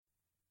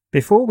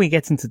Before we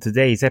get into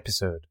today's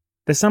episode,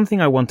 there's something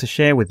I want to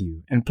share with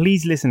you, and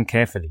please listen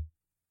carefully.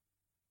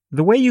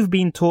 The way you've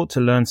been taught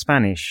to learn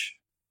Spanish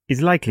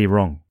is likely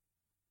wrong.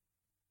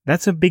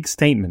 That's a big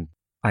statement,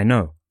 I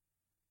know.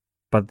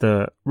 But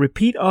the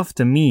repeat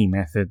after me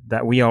method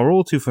that we are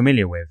all too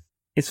familiar with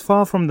is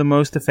far from the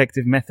most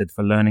effective method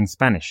for learning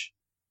Spanish.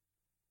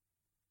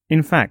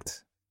 In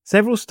fact,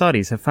 several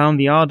studies have found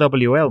the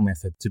RWL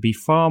method to be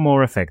far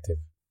more effective,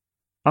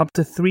 up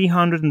to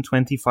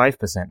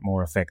 325%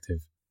 more effective.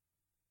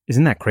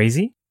 Isn't that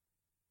crazy?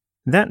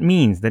 That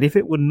means that if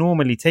it would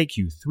normally take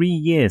you 3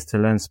 years to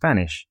learn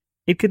Spanish,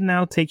 it could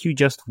now take you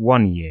just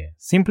 1 year,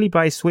 simply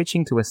by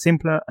switching to a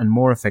simpler and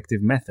more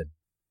effective method.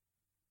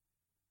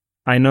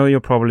 I know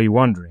you're probably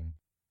wondering,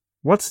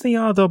 what's the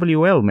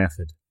RWL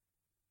method?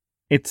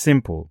 It's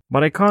simple,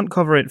 but I can't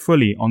cover it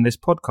fully on this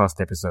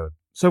podcast episode,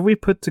 so we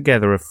put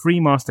together a free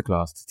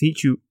masterclass to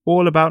teach you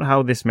all about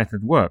how this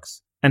method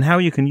works and how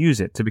you can use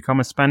it to become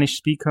a Spanish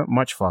speaker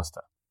much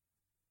faster.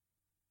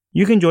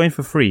 You can join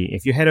for free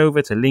if you head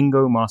over to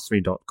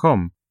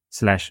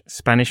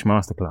lingomastery.com/Spanish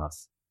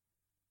Masterclass.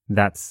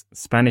 That's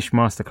Spanish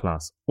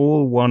Masterclass,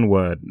 all one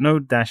word, no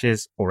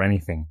dashes or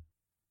anything.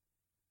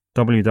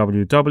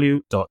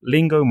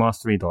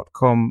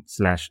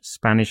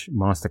 www.lingomastery.com/Spanish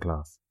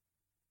Masterclass.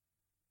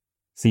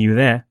 See you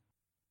there.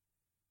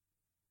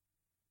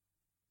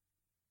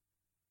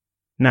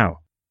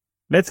 Now,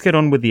 let's get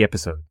on with the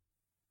episode.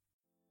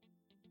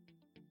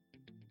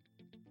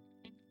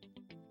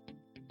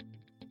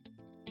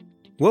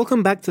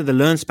 Welcome back to the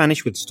Learn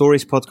Spanish with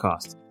Stories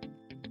podcast.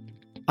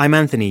 I'm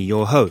Anthony,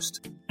 your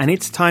host, and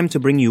it's time to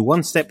bring you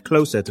one step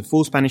closer to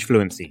full Spanish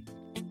fluency.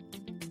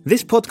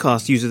 This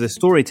podcast uses the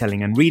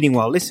storytelling and reading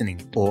while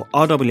listening, or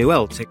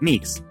RWL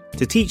techniques,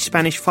 to teach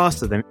Spanish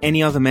faster than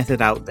any other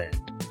method out there.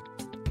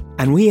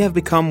 And we have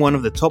become one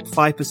of the top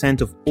 5%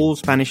 of all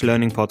Spanish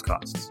learning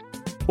podcasts.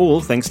 All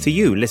thanks to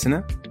you,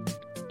 listener.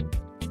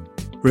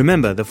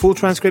 Remember, the full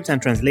transcript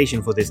and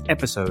translation for this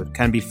episode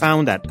can be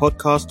found at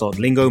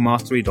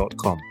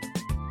podcast.lingomastery.com.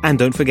 And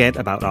don't forget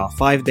about our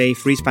 5-day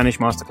free Spanish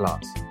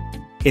masterclass.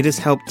 It has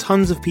helped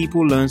tons of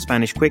people learn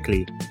Spanish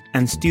quickly,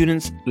 and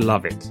students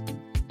love it.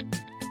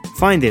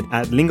 Find it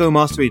at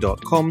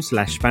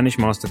lingomastery.com/Spanish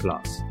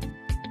Masterclass.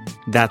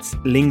 That's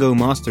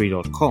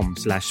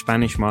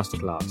lingomastery.com/Spanish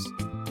Masterclass.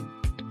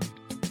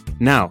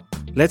 Now,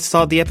 let's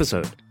start the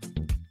episode.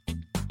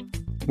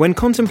 When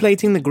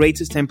contemplating the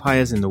greatest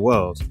empires in the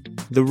world,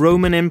 the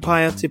Roman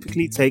Empire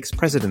typically takes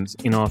precedence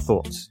in our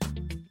thoughts.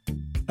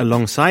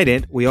 Alongside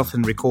it, we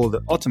often recall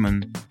the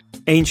Ottoman,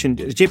 ancient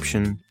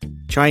Egyptian,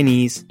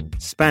 Chinese,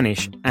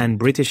 Spanish, and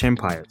British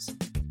empires.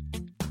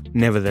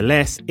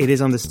 Nevertheless, it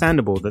is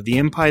understandable that the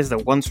empires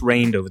that once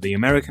reigned over the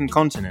American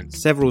continent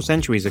several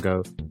centuries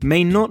ago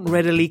may not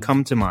readily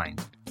come to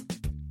mind.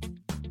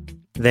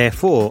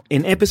 Therefore,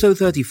 in episode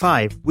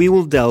 35, we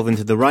will delve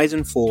into the rise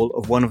and fall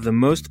of one of the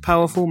most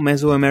powerful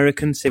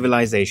Mesoamerican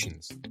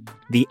civilizations,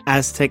 the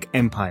Aztec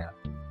Empire.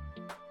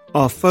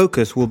 Our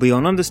focus will be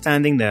on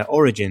understanding their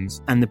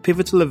origins and the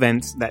pivotal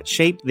events that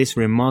shaped this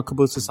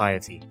remarkable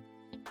society.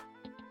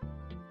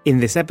 In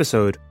this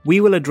episode,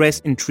 we will address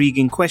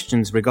intriguing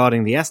questions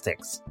regarding the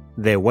Aztecs,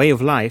 their way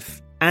of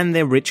life, and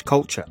their rich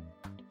culture.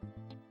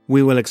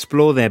 We will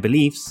explore their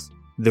beliefs,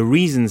 the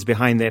reasons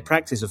behind their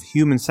practice of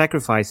human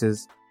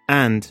sacrifices,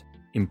 and,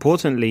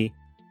 importantly,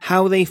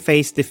 how they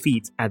faced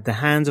defeat at the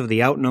hands of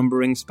the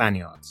outnumbering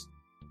Spaniards.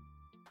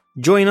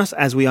 Join us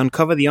as we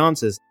uncover the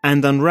answers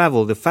and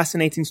unravel the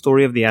fascinating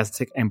story of the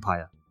Aztec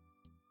Empire.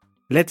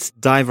 Let's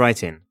dive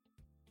right in.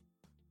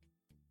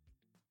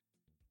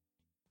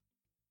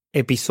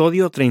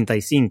 Episodio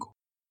 35.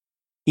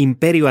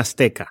 Imperio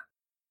Azteca.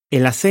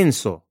 El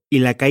Ascenso y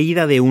la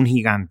Caída de un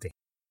Gigante.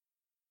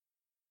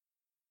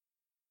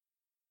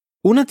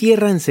 Una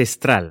tierra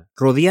ancestral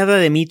rodeada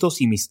de mitos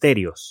y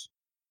misterios.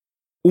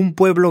 Un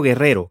pueblo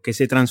guerrero que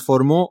se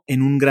transformó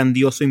en un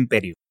grandioso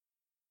imperio.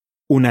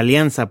 Una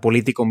alianza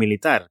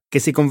político-militar que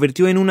se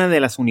convirtió en una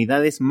de las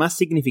unidades más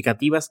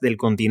significativas del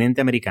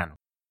continente americano,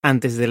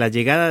 antes de la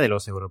llegada de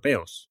los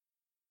europeos.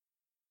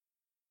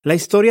 La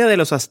historia de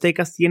los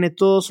aztecas tiene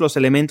todos los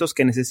elementos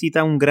que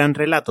necesita un gran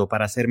relato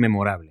para ser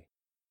memorable.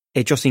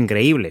 Hechos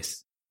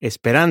increíbles,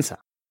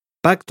 esperanza,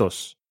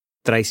 pactos,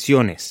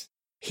 traiciones,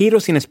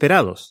 giros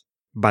inesperados,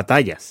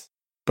 batallas,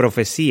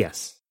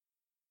 profecías.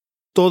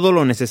 Todo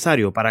lo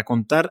necesario para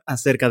contar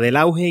acerca del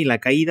auge y la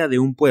caída de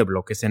un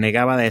pueblo que se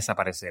negaba a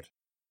desaparecer.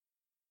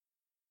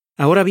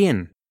 Ahora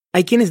bien,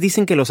 hay quienes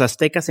dicen que los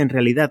aztecas en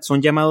realidad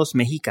son llamados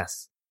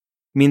mexicas,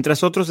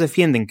 mientras otros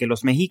defienden que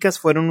los mexicas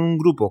fueron un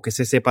grupo que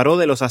se separó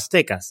de los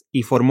aztecas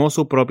y formó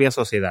su propia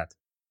sociedad.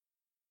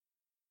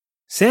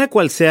 Sea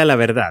cual sea la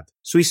verdad,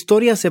 su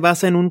historia se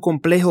basa en un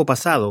complejo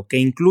pasado que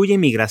incluye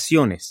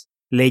migraciones,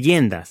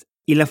 leyendas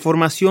y la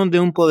formación de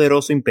un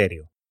poderoso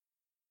imperio.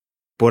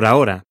 Por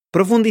ahora,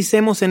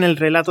 profundicemos en el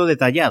relato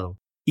detallado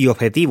y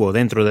objetivo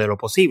dentro de lo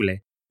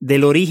posible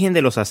del origen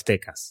de los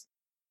aztecas.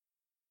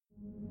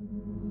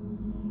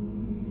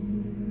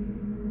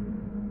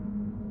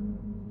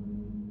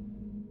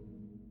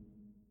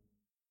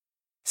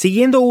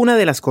 Siguiendo una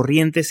de las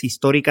corrientes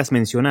históricas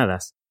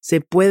mencionadas,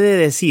 se puede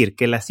decir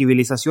que la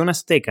civilización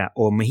azteca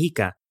o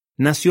mexica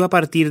nació a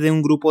partir de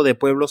un grupo de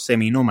pueblos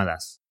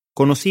seminómadas,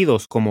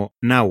 conocidos como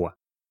nahua,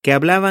 que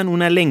hablaban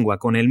una lengua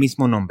con el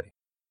mismo nombre.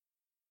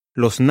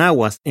 Los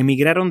nahuas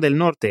emigraron del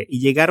norte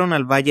y llegaron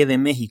al Valle de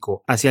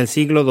México hacia el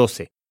siglo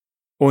XII,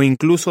 o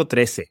incluso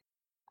XIII,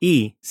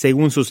 y,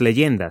 según sus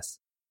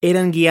leyendas,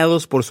 eran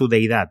guiados por su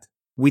deidad,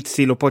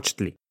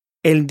 Huitzilopochtli,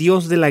 el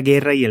dios de la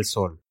guerra y el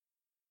sol.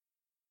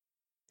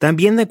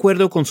 También, de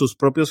acuerdo con sus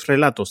propios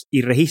relatos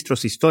y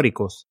registros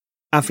históricos,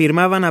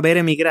 afirmaban haber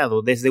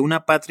emigrado desde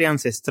una patria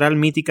ancestral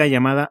mítica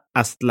llamada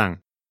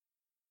Aztlán.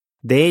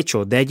 De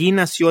hecho, de allí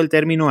nació el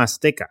término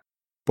azteca,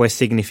 pues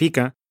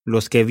significa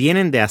los que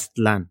vienen de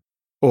Aztlán,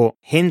 o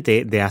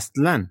gente de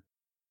Aztlán.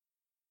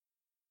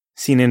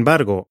 Sin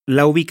embargo,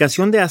 la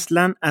ubicación de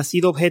Aztlán ha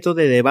sido objeto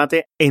de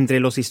debate entre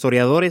los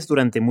historiadores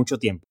durante mucho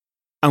tiempo,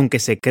 aunque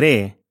se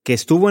cree que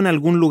estuvo en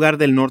algún lugar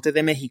del norte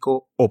de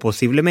México o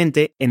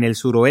posiblemente en el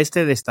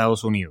suroeste de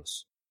Estados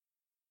Unidos.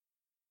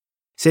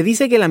 Se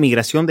dice que la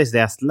migración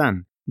desde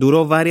Aztlán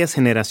duró varias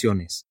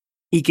generaciones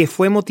y que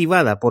fue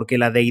motivada porque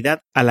la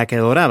deidad a la que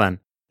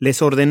adoraban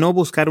les ordenó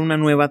buscar una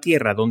nueva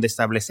tierra donde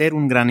establecer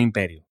un gran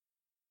imperio.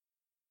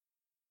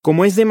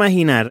 Como es de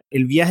imaginar,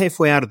 el viaje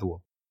fue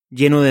arduo,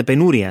 lleno de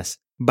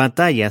penurias,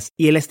 batallas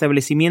y el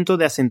establecimiento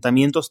de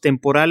asentamientos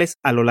temporales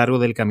a lo largo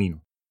del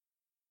camino.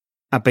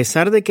 A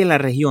pesar de que la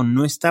región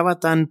no estaba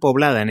tan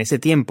poblada en ese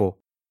tiempo,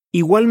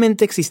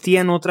 igualmente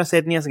existían otras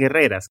etnias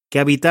guerreras que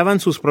habitaban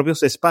sus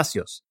propios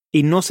espacios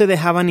y no se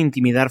dejaban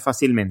intimidar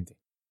fácilmente.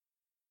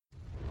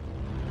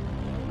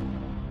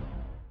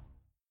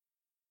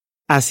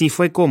 Así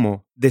fue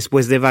como,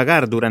 después de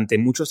vagar durante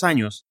muchos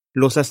años,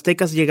 los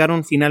aztecas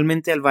llegaron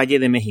finalmente al Valle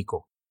de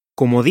México,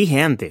 como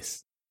dije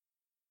antes.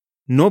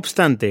 No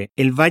obstante,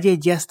 el valle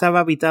ya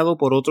estaba habitado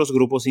por otros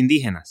grupos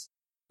indígenas,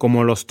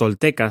 como los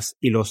toltecas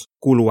y los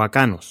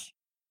culhuacanos.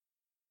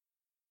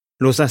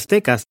 Los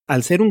aztecas,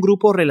 al ser un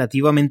grupo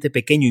relativamente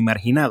pequeño y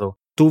marginado,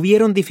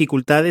 tuvieron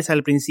dificultades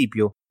al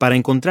principio para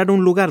encontrar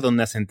un lugar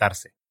donde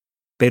asentarse,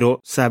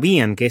 pero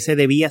sabían que ese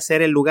debía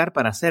ser el lugar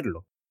para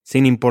hacerlo,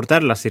 sin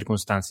importar las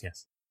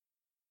circunstancias.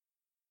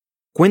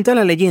 Cuenta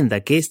la leyenda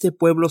que este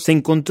pueblo se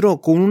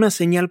encontró con una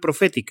señal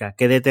profética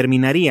que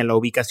determinaría la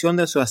ubicación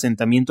de su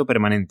asentamiento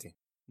permanente,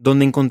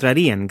 donde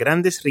encontrarían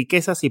grandes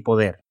riquezas y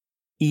poder,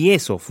 y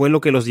eso fue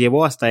lo que los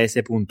llevó hasta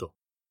ese punto.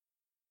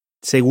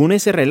 Según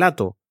ese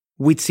relato,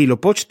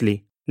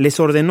 Huitzilopochtli les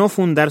ordenó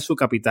fundar su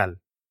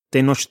capital,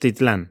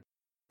 Tenochtitlán,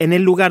 en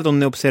el lugar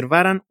donde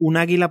observaran un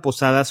águila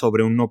posada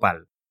sobre un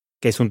nopal,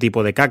 que es un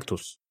tipo de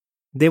cactus,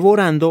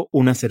 devorando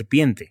una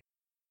serpiente.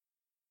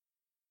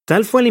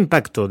 Tal fue el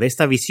impacto de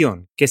esta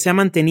visión que se ha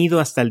mantenido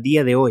hasta el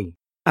día de hoy,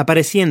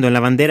 apareciendo en la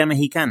bandera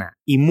mexicana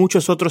y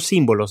muchos otros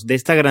símbolos de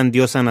esta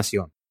grandiosa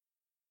nación.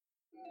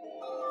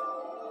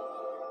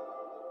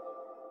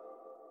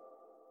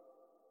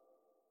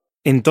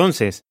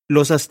 Entonces,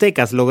 los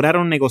aztecas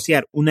lograron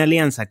negociar una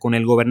alianza con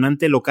el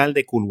gobernante local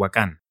de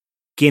Culhuacán,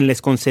 quien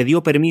les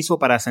concedió permiso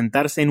para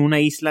asentarse en una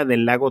isla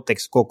del lago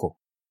Texcoco,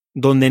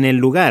 donde en el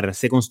lugar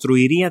se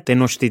construiría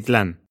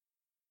Tenochtitlán.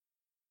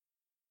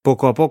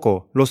 Poco a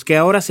poco, los que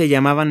ahora se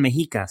llamaban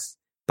mexicas,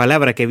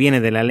 palabra que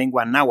viene de la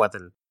lengua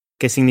náhuatl,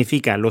 que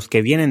significa los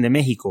que vienen de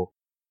México,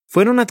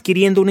 fueron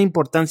adquiriendo una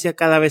importancia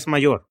cada vez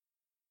mayor.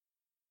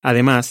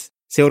 Además,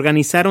 se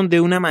organizaron de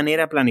una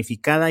manera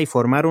planificada y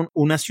formaron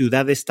una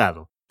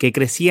ciudad-estado que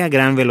crecía a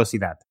gran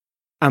velocidad,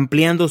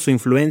 ampliando su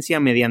influencia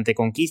mediante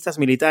conquistas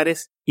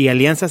militares y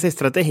alianzas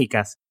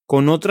estratégicas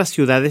con otras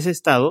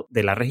ciudades-estado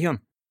de la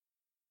región.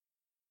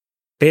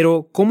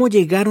 Pero, ¿cómo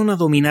llegaron a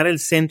dominar el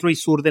centro y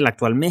sur del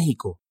actual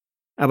México,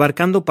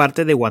 abarcando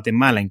parte de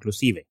Guatemala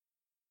inclusive?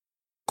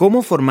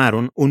 ¿Cómo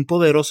formaron un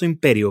poderoso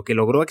imperio que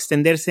logró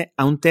extenderse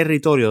a un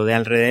territorio de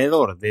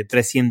alrededor de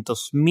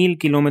 300,000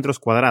 kilómetros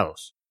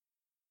cuadrados?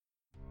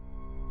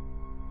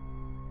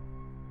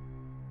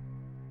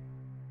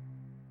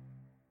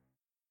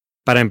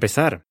 Para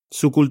empezar,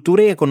 su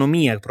cultura y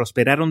economía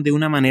prosperaron de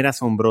una manera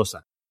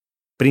asombrosa.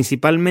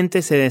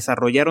 Principalmente se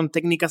desarrollaron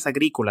técnicas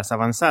agrícolas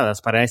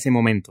avanzadas para ese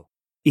momento,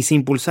 y se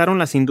impulsaron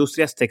las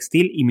industrias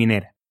textil y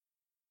minera.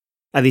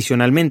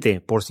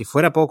 Adicionalmente, por si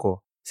fuera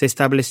poco, se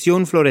estableció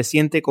un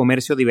floreciente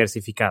comercio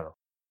diversificado,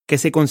 que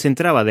se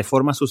concentraba de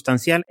forma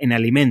sustancial en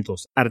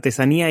alimentos,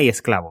 artesanía y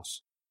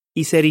esclavos,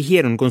 y se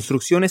erigieron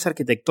construcciones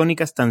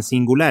arquitectónicas tan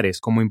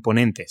singulares como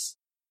imponentes,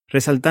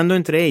 resaltando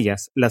entre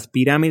ellas las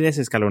pirámides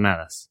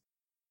escalonadas.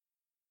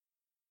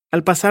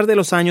 Al pasar de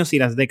los años y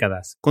las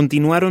décadas,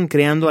 continuaron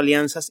creando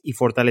alianzas y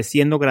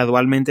fortaleciendo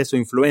gradualmente su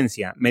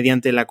influencia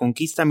mediante la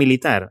conquista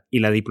militar y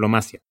la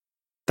diplomacia,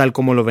 tal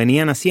como lo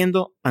venían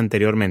haciendo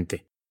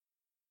anteriormente.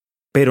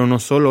 Pero no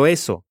solo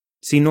eso,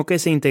 sino que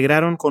se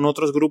integraron con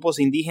otros grupos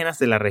indígenas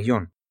de la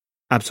región,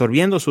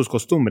 absorbiendo sus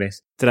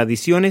costumbres,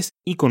 tradiciones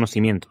y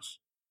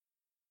conocimientos.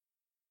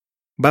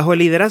 Bajo el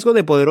liderazgo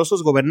de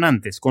poderosos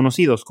gobernantes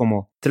conocidos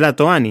como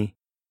Tlatoani,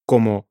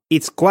 como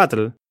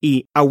Itzcuatl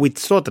y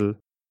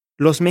Ahuitzotl,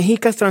 Los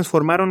mexicas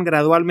transformaron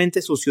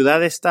gradualmente su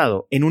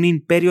ciudad-estado en un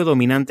imperio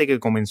dominante que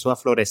comenzó a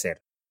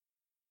florecer.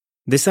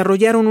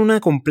 Desarrollaron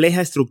una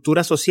compleja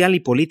estructura social y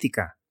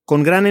política,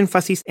 con gran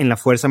énfasis en la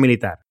fuerza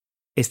militar.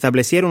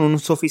 Establecieron un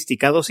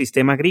sofisticado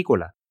sistema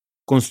agrícola,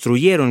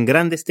 construyeron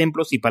grandes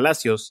templos y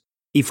palacios,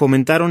 y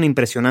fomentaron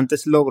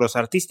impresionantes logros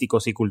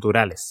artísticos y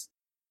culturales.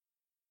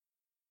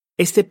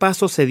 Este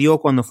paso se dio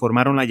cuando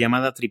formaron la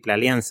llamada Triple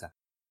Alianza,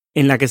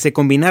 en la que se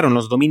combinaron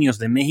los dominios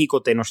de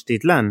México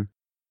Tenochtitlán,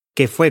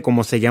 que fue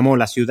como se llamó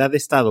la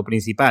ciudad-estado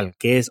principal,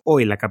 que es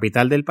hoy la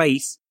capital del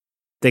país,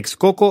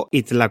 Texcoco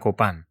y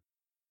Tlacopan.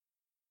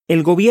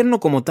 El gobierno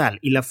como tal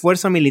y la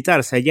fuerza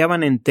militar se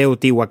hallaban en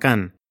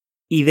Teotihuacán,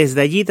 y desde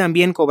allí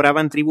también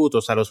cobraban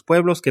tributos a los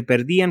pueblos que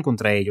perdían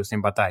contra ellos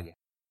en batalla,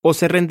 o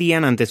se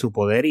rendían ante su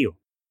poderío.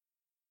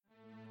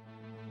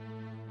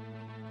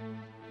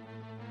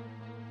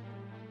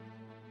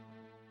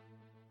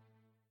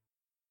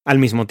 Al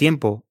mismo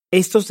tiempo,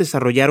 estos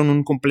desarrollaron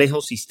un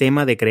complejo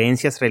sistema de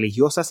creencias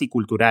religiosas y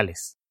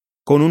culturales,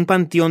 con un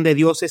panteón de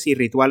dioses y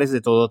rituales de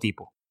todo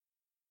tipo.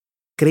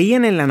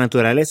 Creían en la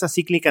naturaleza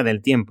cíclica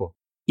del tiempo,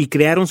 y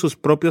crearon sus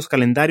propios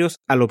calendarios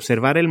al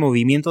observar el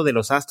movimiento de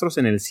los astros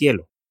en el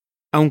cielo,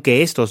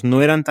 aunque estos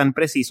no eran tan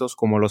precisos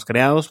como los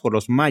creados por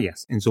los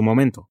mayas en su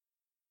momento.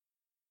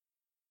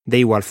 De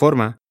igual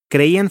forma,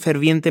 creían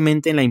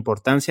fervientemente en la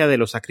importancia de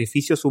los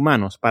sacrificios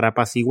humanos para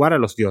apaciguar a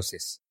los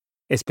dioses,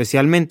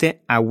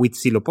 especialmente a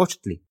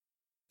Huitzilopochtli,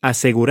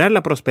 asegurar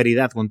la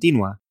prosperidad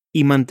continua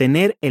y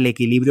mantener el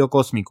equilibrio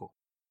cósmico.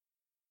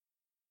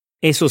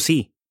 Eso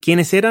sí,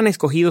 quienes eran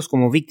escogidos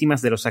como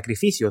víctimas de los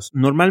sacrificios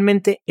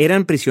normalmente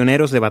eran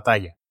prisioneros de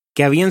batalla,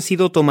 que habían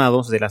sido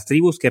tomados de las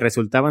tribus que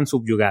resultaban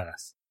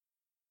subyugadas.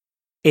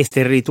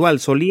 Este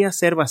ritual solía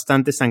ser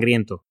bastante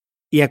sangriento,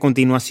 y a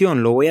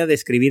continuación lo voy a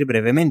describir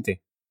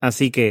brevemente,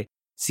 así que,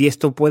 si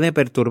esto puede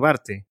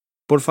perturbarte,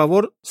 por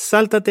favor,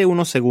 sáltate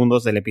unos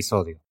segundos del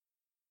episodio.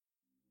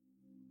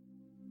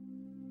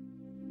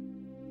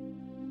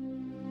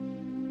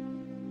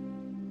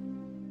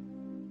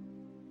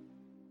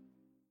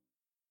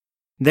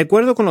 De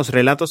acuerdo con los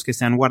relatos que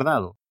se han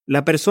guardado,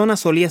 la persona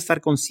solía estar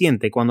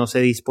consciente cuando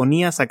se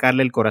disponía a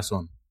sacarle el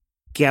corazón,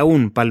 que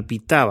aún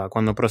palpitaba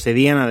cuando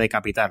procedían a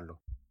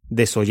decapitarlo,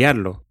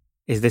 desollarlo,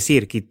 es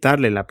decir,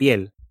 quitarle la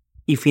piel,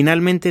 y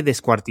finalmente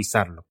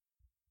descuartizarlo.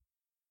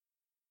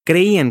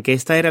 Creían que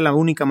esta era la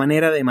única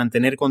manera de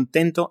mantener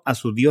contento a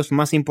su dios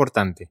más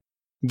importante,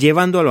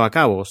 llevándolo a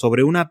cabo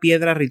sobre una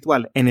piedra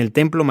ritual en el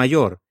templo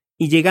mayor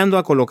y llegando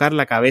a colocar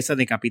la cabeza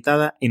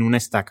decapitada en una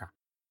estaca.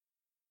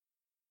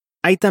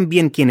 Hay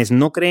también quienes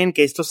no creen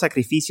que estos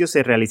sacrificios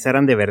se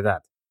realizaran de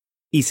verdad,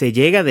 y se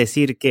llega a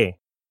decir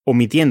que,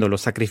 omitiendo los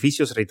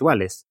sacrificios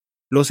rituales,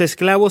 los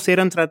esclavos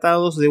eran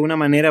tratados de una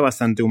manera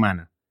bastante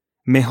humana,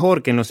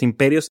 mejor que en los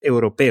imperios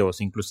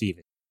europeos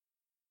inclusive.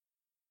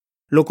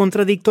 Lo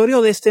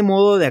contradictorio de este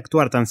modo de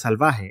actuar tan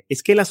salvaje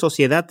es que la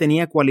sociedad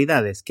tenía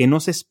cualidades que no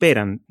se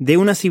esperan de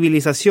una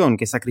civilización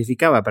que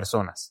sacrificaba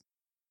personas.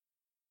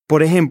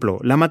 Por ejemplo,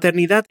 la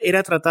maternidad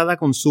era tratada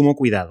con sumo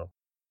cuidado,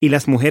 y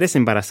las mujeres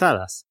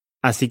embarazadas,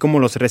 así como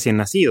los recién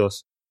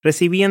nacidos,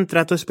 recibían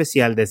trato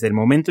especial desde el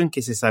momento en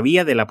que se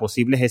sabía de la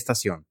posible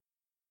gestación.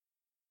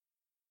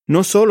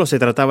 No solo se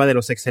trataba de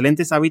los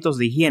excelentes hábitos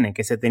de higiene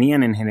que se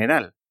tenían en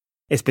general,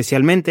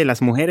 especialmente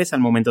las mujeres al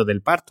momento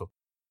del parto,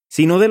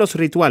 sino de los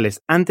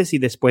rituales antes y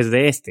después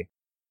de este,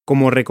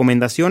 como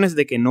recomendaciones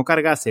de que no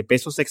cargase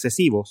pesos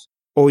excesivos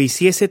o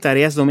hiciese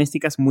tareas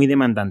domésticas muy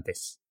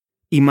demandantes,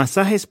 y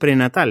masajes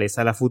prenatales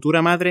a la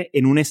futura madre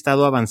en un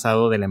estado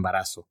avanzado del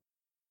embarazo.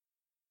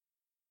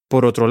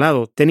 Por otro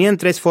lado, tenían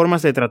 3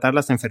 formas de tratar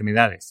las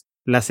enfermedades,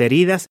 las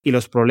heridas y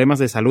los problemas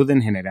de salud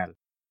en general.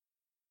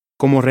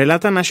 Como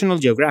relata National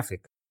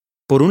Geographic,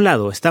 por un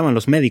lado estaban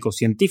los médicos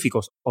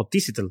científicos o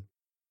Tizitl,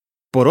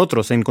 por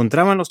otro se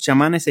encontraban los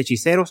chamanes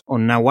hechiceros o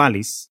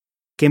nahualis,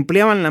 que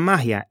empleaban la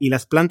magia y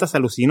las plantas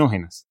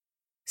alucinógenas,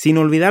 sin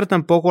olvidar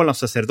tampoco a los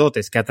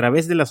sacerdotes que a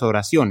través de las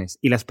oraciones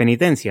y las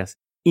penitencias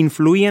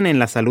influían en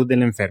la salud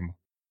del enfermo.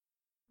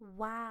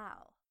 Wow.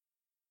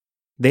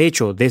 De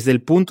hecho, desde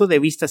el punto de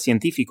vista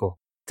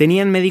científico,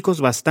 tenían médicos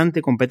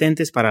bastante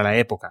competentes para la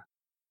época,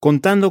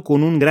 contando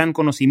con un gran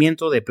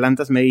conocimiento de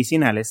plantas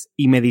medicinales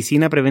y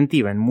medicina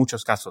preventiva en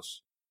muchos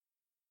casos.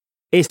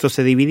 Estos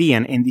se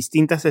dividían en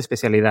distintas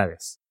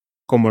especialidades,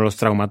 como los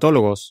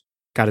traumatólogos,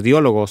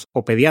 cardiólogos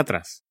o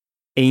pediatras,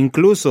 e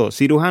incluso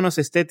cirujanos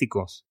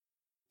estéticos.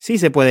 Sí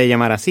se puede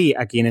llamar así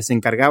a quienes se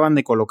encargaban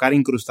de colocar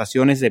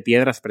incrustaciones de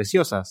piedras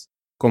preciosas,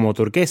 como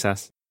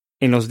turquesas,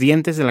 en los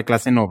dientes de la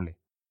clase noble.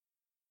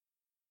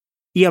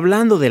 Y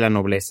hablando de la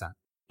nobleza,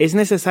 es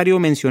necesario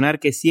mencionar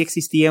que sí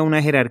existía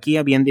una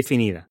jerarquía bien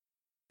definida,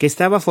 que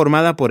estaba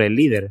formada por el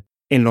líder,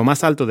 en lo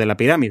más alto de la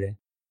pirámide,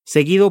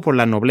 seguido por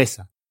la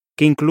nobleza,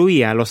 que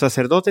incluía a los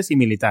sacerdotes y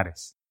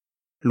militares.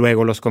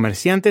 Luego los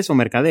comerciantes o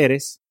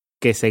mercaderes,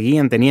 que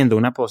seguían teniendo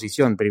una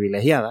posición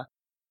privilegiada,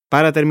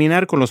 para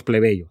terminar con los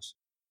plebeyos,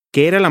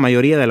 que era la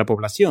mayoría de la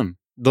población,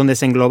 donde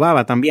se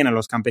englobaba también a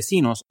los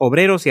campesinos,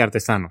 obreros y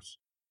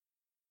artesanos.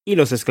 Y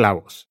los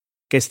esclavos,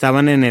 que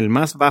estaban en el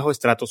más bajo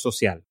estrato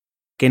social,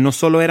 que no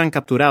solo eran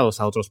capturados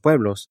a otros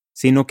pueblos,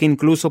 sino que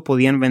incluso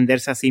podían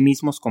venderse a sí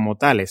mismos como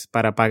tales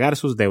para pagar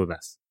sus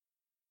deudas.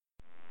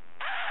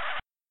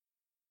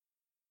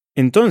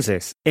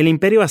 Entonces, el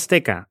Imperio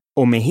Azteca,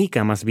 o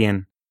Mexica más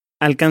bien,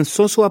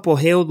 alcanzó su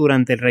apogeo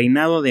durante el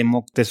reinado de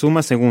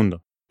Moctezuma II,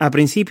 a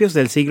principios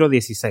del siglo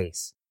XVI,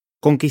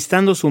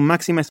 conquistando su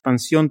máxima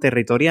expansión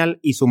territorial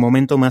y su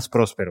momento más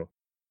próspero.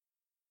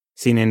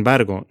 Sin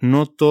embargo,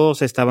 no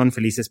todos estaban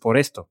felices por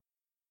esto.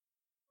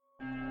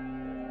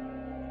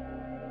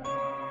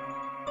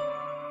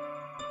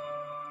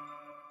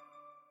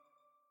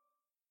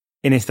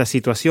 En esta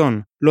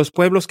situación, los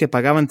pueblos que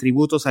pagaban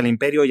tributos al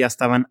imperio ya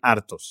estaban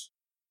hartos,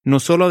 no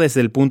solo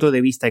desde el punto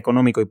de vista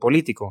económico y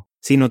político,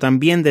 sino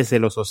también desde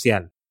lo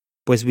social,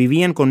 pues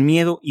vivían con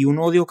miedo y un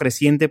odio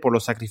creciente por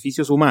los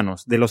sacrificios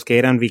humanos de los que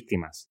eran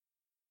víctimas.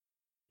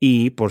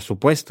 Y, por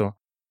supuesto,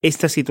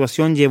 esta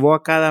situación llevó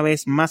a cada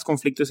vez más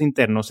conflictos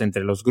internos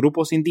entre los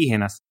grupos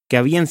indígenas que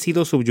habían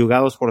sido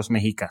subyugados por los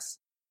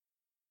mexicas.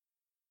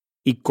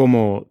 Y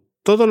como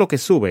todo lo que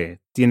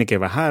sube tiene que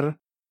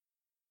bajar,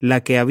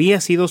 la que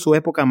había sido su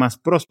época más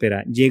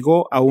próspera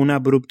llegó a un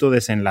abrupto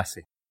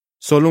desenlace,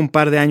 solo un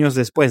par de años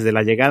después de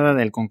la llegada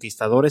del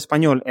conquistador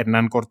español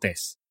Hernán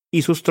Cortés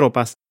y sus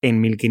tropas en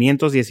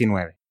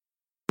 1519.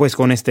 Pues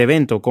con este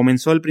evento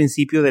comenzó el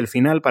principio del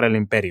final para el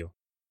imperio,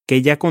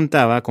 que ya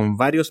contaba con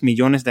varios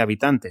millones de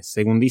habitantes,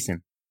 según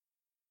dicen.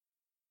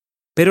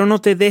 Pero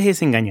no te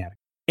dejes engañar.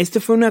 Este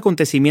fue un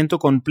acontecimiento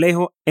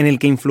complejo en el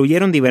que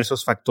influyeron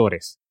diversos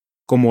factores,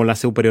 como la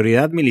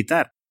superioridad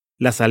militar,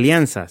 las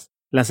alianzas,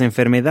 las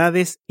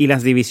enfermedades y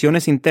las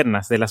divisiones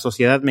internas de la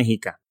sociedad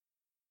mexica.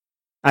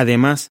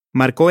 Además,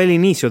 marcó el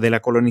inicio de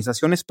la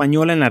colonización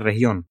española en la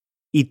región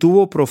y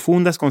tuvo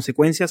profundas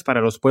consecuencias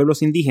para los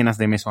pueblos indígenas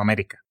de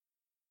Mesoamérica.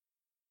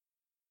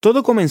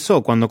 Todo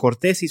comenzó cuando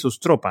Cortés y sus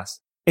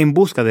tropas, en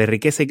busca de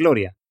riqueza y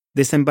gloria,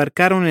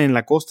 desembarcaron en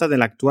la costa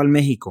del actual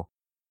México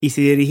y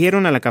se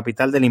dirigieron a la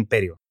capital del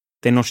imperio,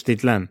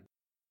 Tenochtitlán.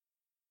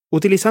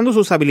 Utilizando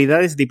sus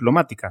habilidades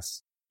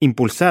diplomáticas,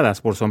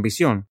 impulsadas por su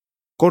ambición,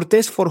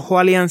 Cortés forjó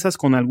alianzas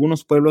con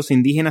algunos pueblos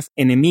indígenas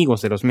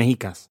enemigos de los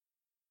mexicas,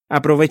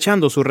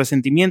 aprovechando su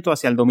resentimiento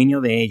hacia el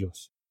dominio de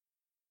ellos.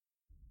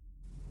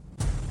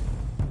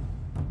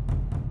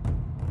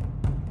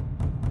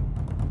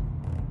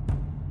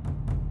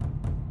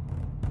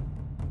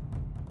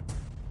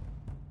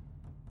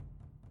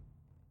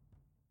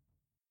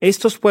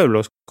 Estos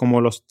pueblos, como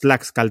los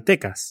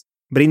tlaxcaltecas,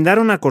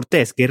 brindaron a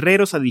Cortés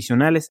guerreros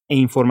adicionales e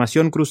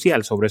información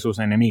crucial sobre sus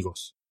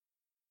enemigos.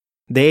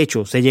 De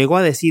hecho, se llegó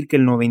a decir que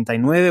el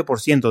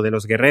 99% de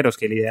los guerreros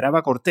que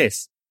lideraba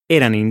Cortés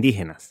eran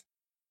indígenas.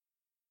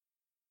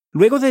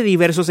 Luego de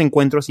diversos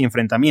encuentros y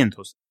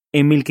enfrentamientos,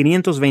 en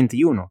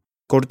 1521,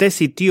 Cortés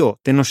sitió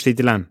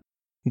Tenochtitlán,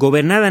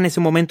 gobernada en ese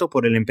momento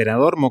por el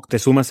emperador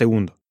Moctezuma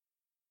II.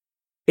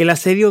 El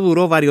asedio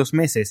duró varios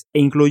meses e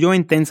incluyó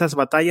intensas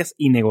batallas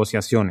y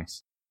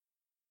negociaciones.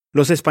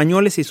 Los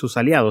españoles y sus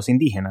aliados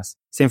indígenas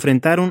se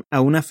enfrentaron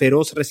a una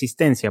feroz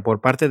resistencia por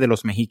parte de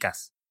los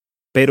mexicas,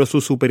 pero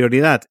su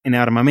superioridad en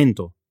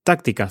armamento,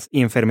 tácticas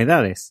y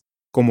enfermedades,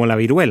 como la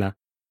viruela,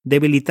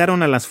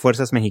 debilitaron a las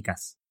fuerzas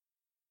mexicas.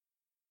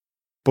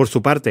 Por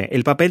su parte,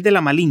 el papel de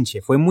la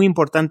Malinche fue muy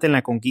importante en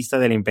la conquista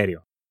del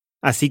imperio,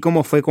 así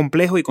como fue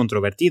complejo y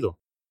controvertido.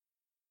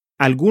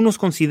 Algunos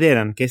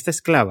consideran que esta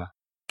esclava,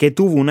 que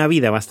tuvo una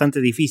vida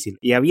bastante difícil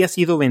y había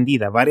sido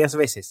vendida varias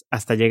veces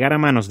hasta llegar a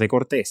manos de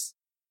Cortés,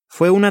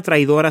 fue una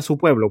traidora a su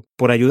pueblo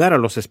por ayudar a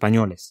los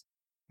españoles,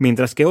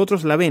 mientras que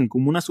otros la ven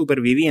como una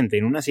superviviente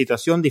en una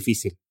situación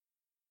difícil.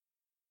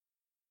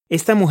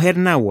 Esta mujer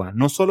nahua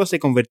no solo se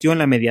convirtió en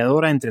la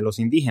mediadora entre los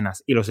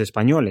indígenas y los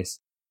españoles,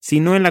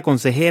 sino en la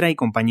consejera y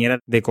compañera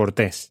de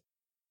Cortés,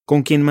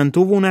 con quien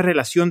mantuvo una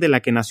relación de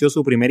la que nació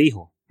su primer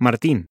hijo,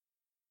 Martín.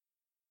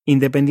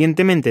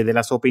 Independientemente de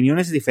las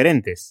opiniones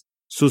diferentes,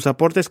 sus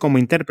aportes como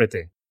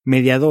intérprete,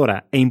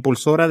 mediadora e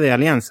impulsora de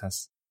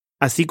alianzas,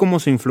 así como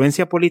su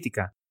influencia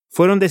política,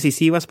 fueron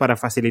decisivas para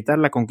facilitar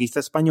la conquista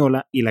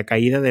española y la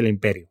caída del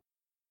imperio.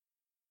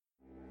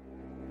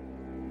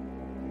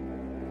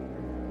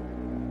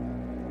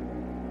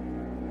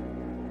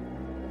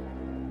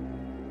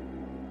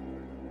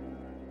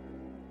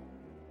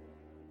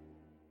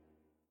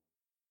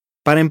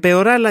 Para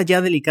empeorar la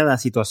ya delicada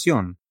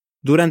situación,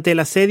 durante el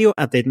asedio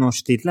a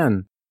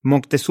Tenochtitlán,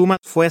 Moctezuma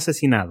fue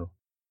asesinado.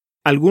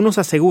 Algunos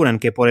aseguran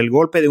que por el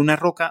golpe de una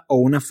roca o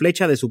una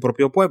flecha de su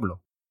propio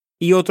pueblo,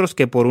 y otros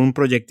que por un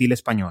proyectil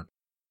español.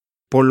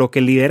 Por lo que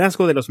el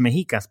liderazgo de los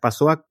mexicas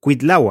pasó a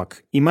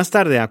Cuitláhuac y más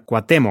tarde a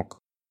Cuauhtémoc,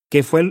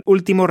 que fue el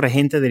último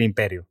regente del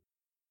imperio.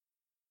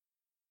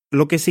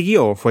 Lo que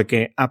siguió fue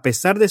que, a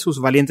pesar de sus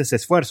valientes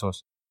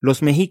esfuerzos,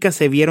 los mexicas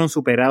se vieron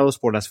superados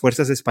por las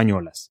fuerzas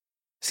españolas,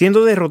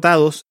 siendo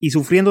derrotados y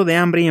sufriendo de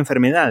hambre y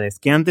enfermedades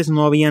que antes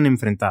no habían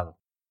enfrentado.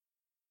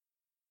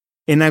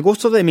 En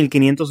agosto de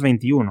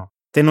 1521,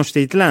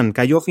 Tenochtitlán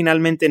cayó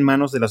finalmente en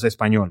manos de los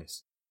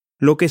españoles,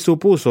 lo que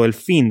supuso el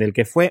fin del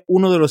que fue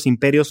uno de los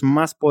imperios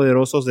más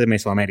poderosos de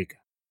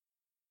Mesoamérica.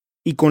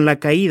 Y con la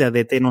caída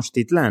de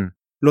Tenochtitlán,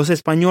 los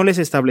españoles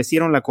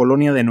establecieron la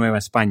colonia de Nueva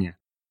España,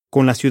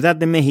 con la Ciudad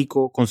de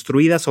México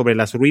construida sobre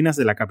las ruinas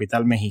de la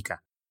capital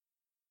mexica.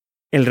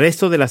 El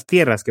resto de las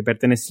tierras que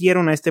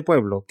pertenecieron a este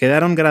pueblo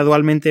quedaron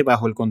gradualmente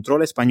bajo el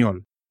control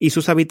español y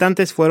sus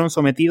habitantes fueron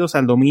sometidos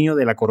al dominio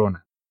de la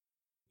corona.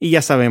 Y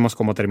ya sabemos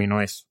cómo terminó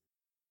eso.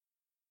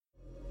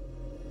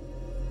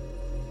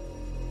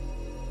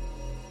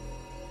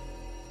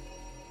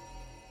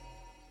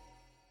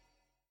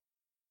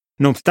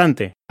 No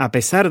obstante, a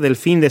pesar del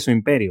fin de su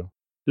imperio,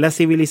 la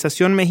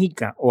civilización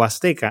mexica o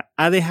azteca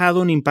ha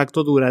dejado un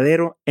impacto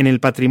duradero en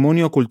el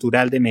patrimonio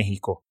cultural de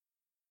México,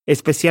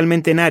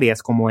 especialmente en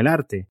áreas como el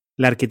arte,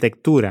 la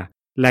arquitectura,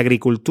 la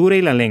agricultura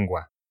y la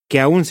lengua, que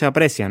aún se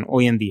aprecian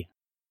hoy en día.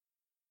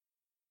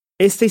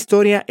 Esta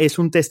historia es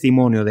un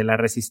testimonio de la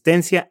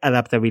resistencia,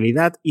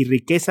 adaptabilidad y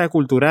riqueza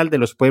cultural de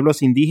los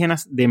pueblos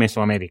indígenas de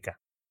Mesoamérica,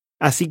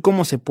 así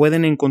como se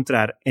pueden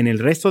encontrar en el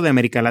resto de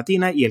América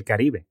Latina y el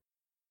Caribe.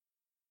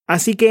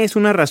 Así que es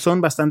una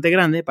razón bastante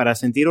grande para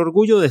sentir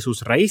orgullo de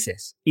sus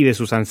raíces y de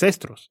sus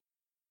ancestros,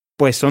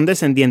 pues son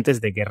descendientes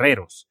de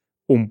guerreros,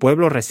 un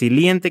pueblo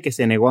resiliente que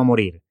se negó a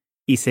morir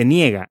y se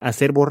niega a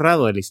ser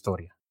borrado de la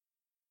historia.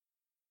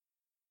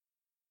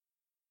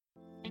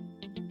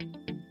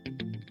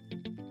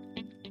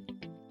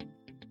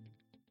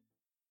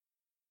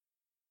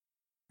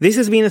 This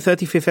has been the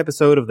 35th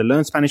episode of the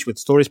Learn Spanish with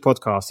Stories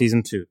podcast,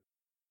 Season 2.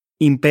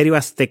 Imperio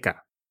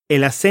Azteca,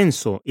 el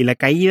ascenso y la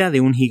caída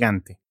de un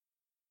gigante.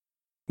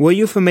 Were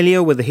you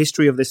familiar with the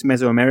history of this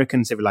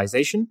Mesoamerican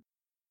civilization?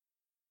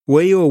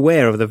 Were you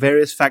aware of the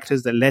various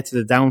factors that led to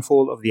the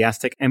downfall of the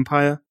Aztec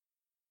Empire?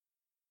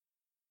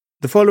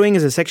 The following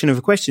is a section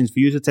of questions for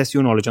you to test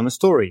your knowledge on the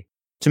story,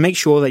 to make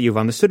sure that you've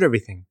understood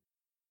everything.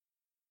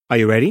 Are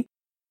you ready?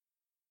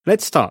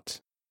 Let's start.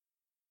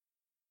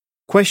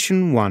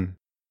 Question 1.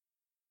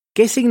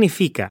 ¿Qué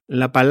significa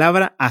la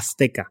palabra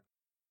azteca?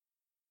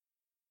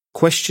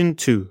 Question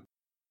 2.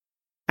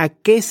 ¿A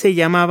qué se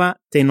llamaba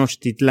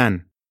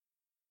Tenochtitlán?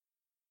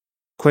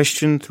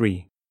 Question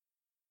 3.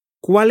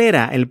 ¿Cuál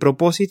era el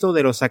propósito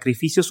de los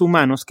sacrificios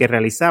humanos que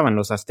realizaban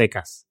los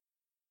aztecas?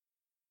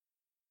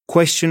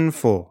 Question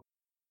 4.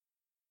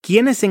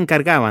 ¿Quiénes se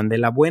encargaban de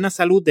la buena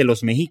salud de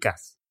los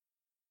mexicas?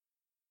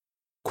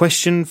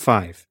 Question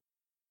 5.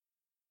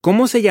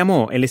 ¿Cómo se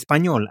llamó el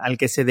español al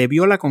que se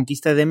debió la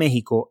conquista de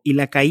México y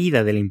la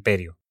caída del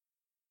imperio?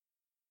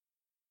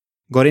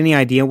 Got any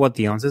idea what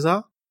the answers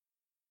are?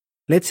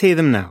 Let's hear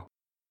them now.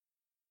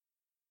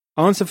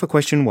 Answer for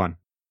question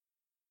 1.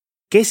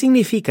 ¿Qué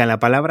significa la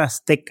palabra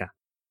azteca?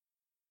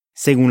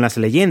 Según las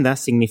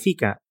leyendas,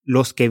 significa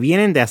los que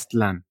vienen de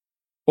Aztlán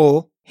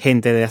o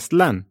gente de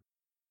Aztlán.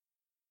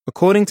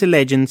 According to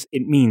legends,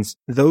 it means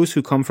those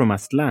who come from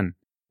Aztlán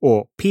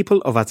or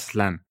people of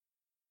Aztlán.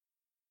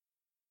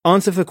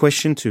 Answer for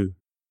question 2.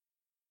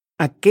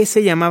 ¿A qué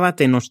se llamaba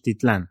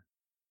Tenochtitlán?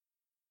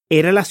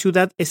 Era la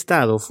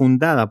ciudad-estado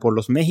fundada por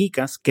los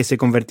mexicas que se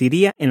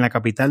convertiría en la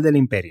capital del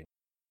imperio.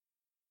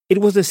 It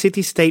was the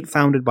city-state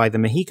founded by the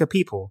Mexica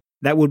people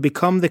that would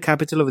become the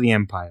capital of the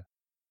empire.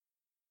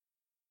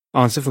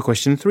 Answer for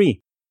question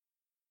 3.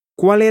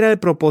 ¿Cuál era el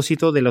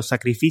propósito de los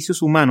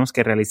sacrificios humanos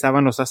que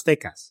realizaban los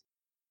aztecas?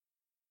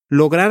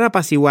 Lograr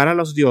apaciguar a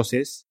los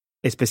dioses,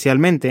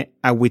 especialmente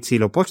a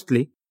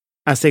Huitzilopochtli,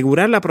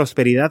 asegurar la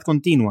prosperidad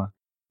continua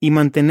y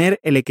mantener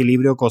el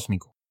equilibrio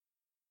cósmico.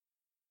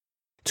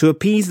 To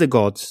appease the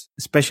gods,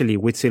 especially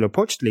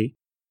Huitzilopochtli,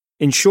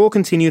 ensure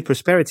continued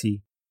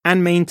prosperity,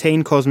 and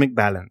maintain cosmic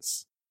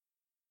balance.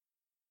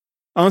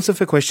 Answer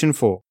for question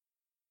 4.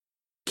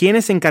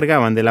 ¿Quiénes se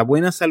encargaban de la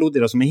buena salud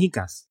de los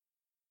mexicas?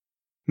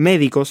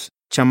 Médicos,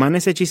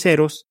 chamanes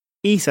hechiceros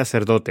y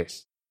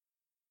sacerdotes.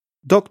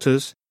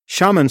 Doctors,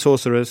 shaman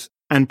sorcerers,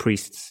 and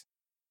priests.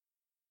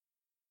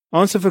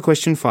 Answer for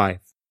question 5.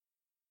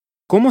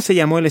 ¿Cómo se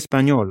llamó el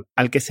español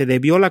al que se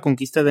debió la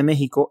conquista de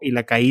México y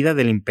la caída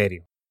del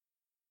imperio?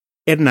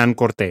 Hernán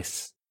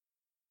Cortés.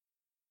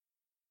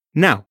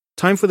 Now,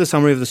 time for the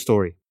summary of the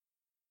story.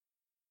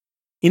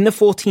 In the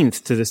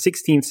 14th to the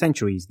 16th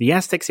centuries, the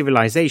Aztec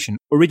civilization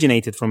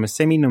originated from a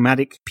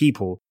semi-nomadic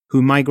people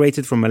who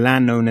migrated from a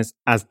land known as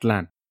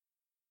Aztlán.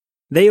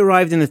 They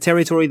arrived in the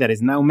territory that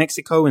is now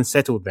Mexico and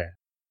settled there,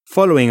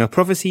 following a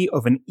prophecy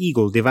of an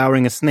eagle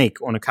devouring a snake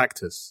on a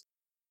cactus.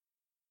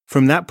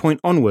 From that point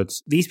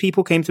onwards, these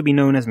people came to be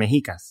known as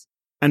Mexicas,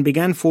 and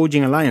began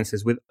forging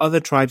alliances with other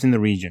tribes in the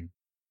region.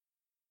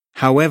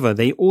 However,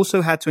 they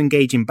also had to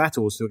engage in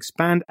battles to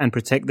expand and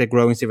protect their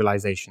growing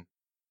civilization.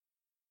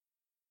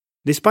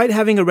 Despite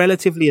having a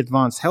relatively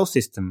advanced health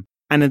system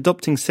and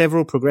adopting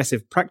several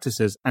progressive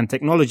practices and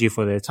technology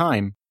for their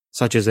time,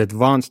 such as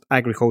advanced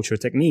agriculture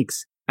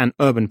techniques and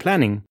urban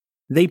planning,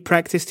 they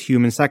practiced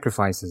human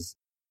sacrifices.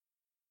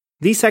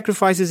 These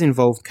sacrifices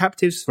involved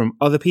captives from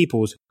other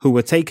peoples who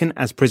were taken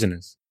as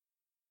prisoners.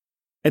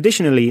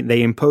 Additionally,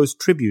 they imposed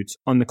tributes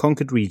on the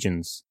conquered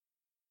regions.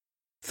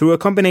 Through a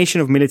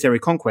combination of military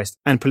conquest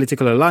and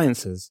political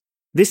alliances,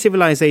 this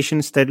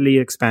civilization steadily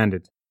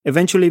expanded,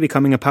 eventually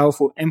becoming a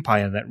powerful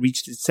empire that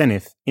reached its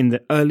zenith in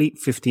the early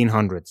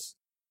 1500s.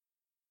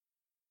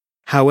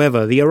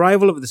 However, the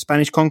arrival of the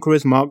Spanish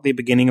conquerors marked the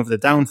beginning of the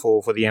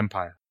downfall for the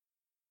empire.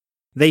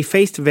 They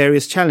faced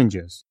various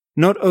challenges,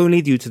 not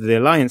only due to the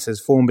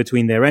alliances formed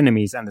between their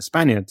enemies and the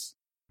Spaniards,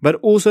 but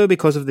also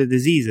because of the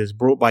diseases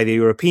brought by the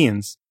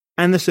Europeans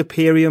and the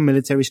superior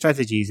military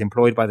strategies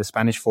employed by the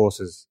Spanish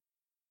forces.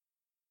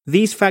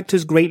 These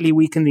factors greatly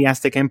weakened the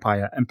Aztec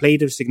Empire and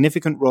played a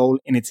significant role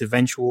in its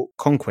eventual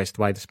conquest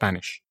by the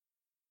Spanish.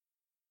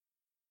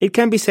 It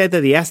can be said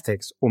that the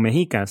Aztecs, or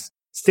Mexicas,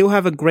 still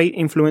have a great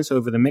influence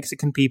over the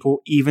Mexican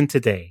people even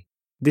today,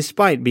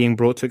 despite being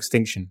brought to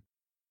extinction.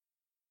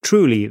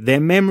 Truly, their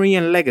memory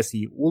and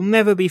legacy will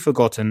never be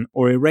forgotten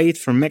or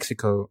erased from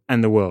Mexico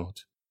and the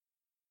world.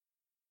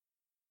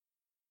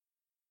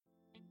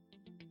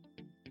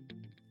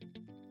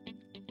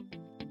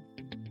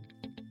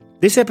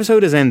 This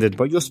episode has ended,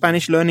 but your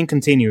Spanish learning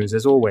continues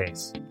as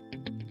always.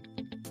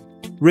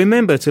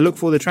 Remember to look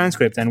for the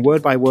transcript and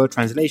word-by-word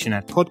translation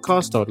at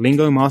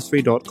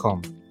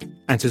podcast.lingomastery.com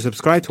and to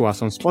subscribe to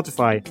us on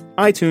Spotify,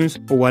 iTunes,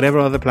 or whatever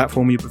other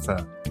platform you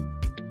prefer.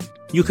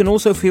 You can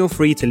also feel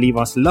free to leave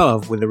us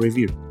love with a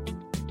review.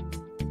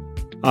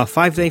 Our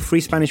 5-day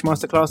free Spanish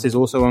masterclass is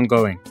also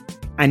ongoing,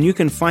 and you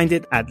can find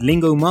it at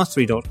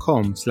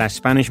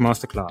lingomastery.com/Spanish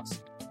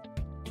masterclass.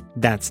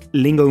 That's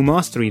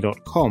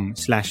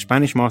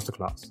lingomastery.com/Spanish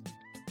masterclass.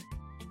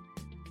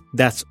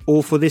 That's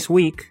all for this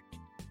week.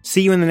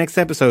 See you in the next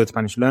episode,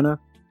 Spanish learner.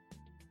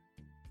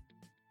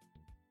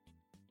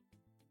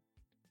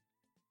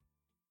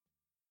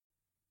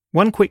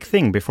 One quick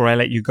thing before I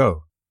let you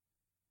go.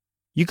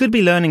 You could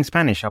be learning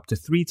Spanish up to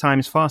 3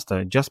 times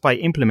faster just by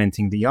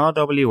implementing the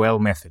RWL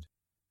method.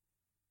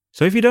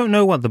 So if you don't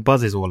know what the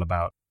buzz is all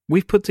about,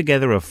 we've put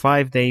together a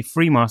 5-day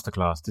free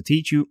masterclass to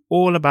teach you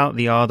all about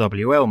the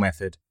RWL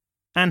method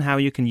and how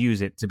you can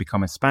use it to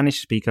become a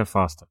Spanish speaker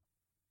faster.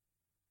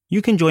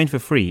 You can join for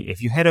free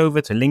if you head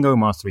over to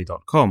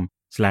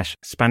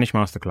lingomastery.com/Spanish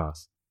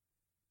masterclass.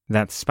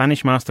 That's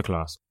Spanish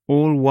masterclass,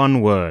 all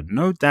one word,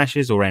 no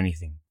dashes or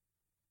anything.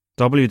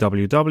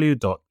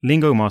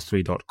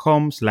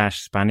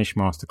 www.lingomastery.com/Spanish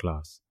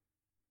masterclass.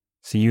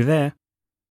 See you there.